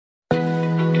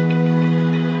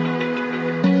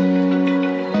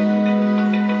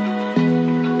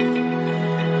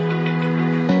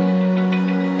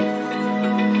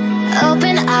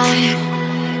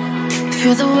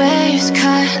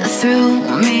through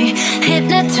me,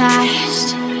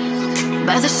 hypnotized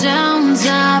by the sounds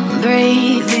I'm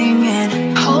breathing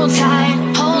in. Hold tight,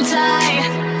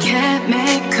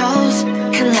 chemicals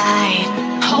collide.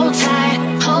 Hold tight,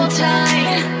 hold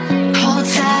tight, hold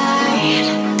tight.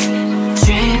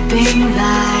 Dripping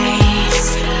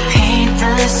lights paint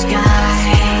the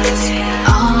skies,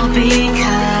 all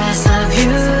because of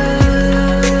you.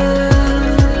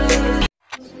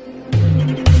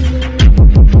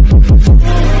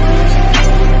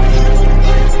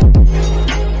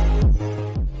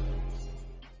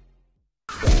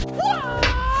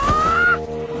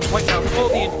 Point out all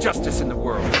the injustice in the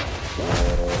world.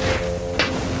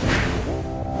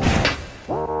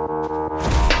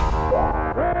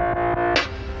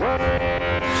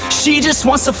 She just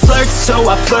wants to flirt, so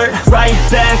I flirt right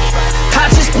back. I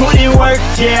just put in work,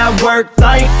 yeah, I work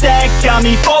like that. Got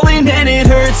me falling and it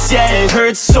hurts, yeah, it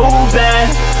hurts so bad.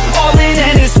 All in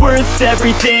and it's worth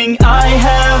everything I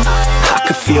have. I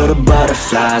could feel the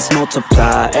butterflies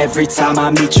multiply every time I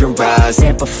meet your eyes.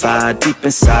 Amplified deep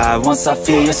inside, once I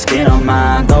feel your skin on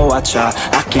mine. Though I try,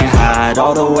 I can't hide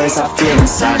all the ways I feel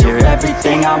inside. You're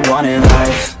everything I want in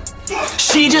life.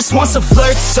 She just wants to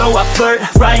flirt, so I flirt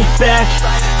right back.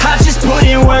 I just put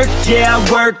in work, yeah,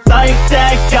 I work like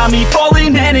that. Got me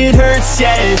falling and it hurts,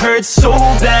 yeah, it hurts so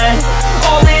bad.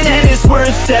 All in and it's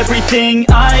worth everything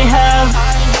I have.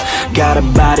 Got a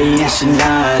body and she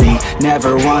naughty,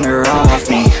 never want her off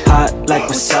me. Hot like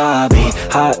wasabi,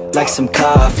 hot like some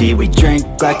coffee. We drink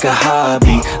like a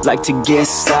hobby, like to get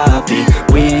sloppy.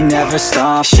 We ain't never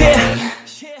stopping. Yeah.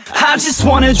 I just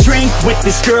wanna drink with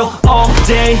this girl all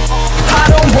day. I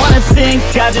don't wanna think,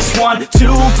 I just want to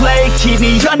play. Keep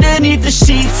me underneath the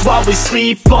sheets while we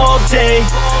sleep all day.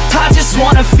 I just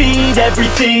wanna feed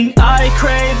everything I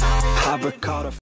crave.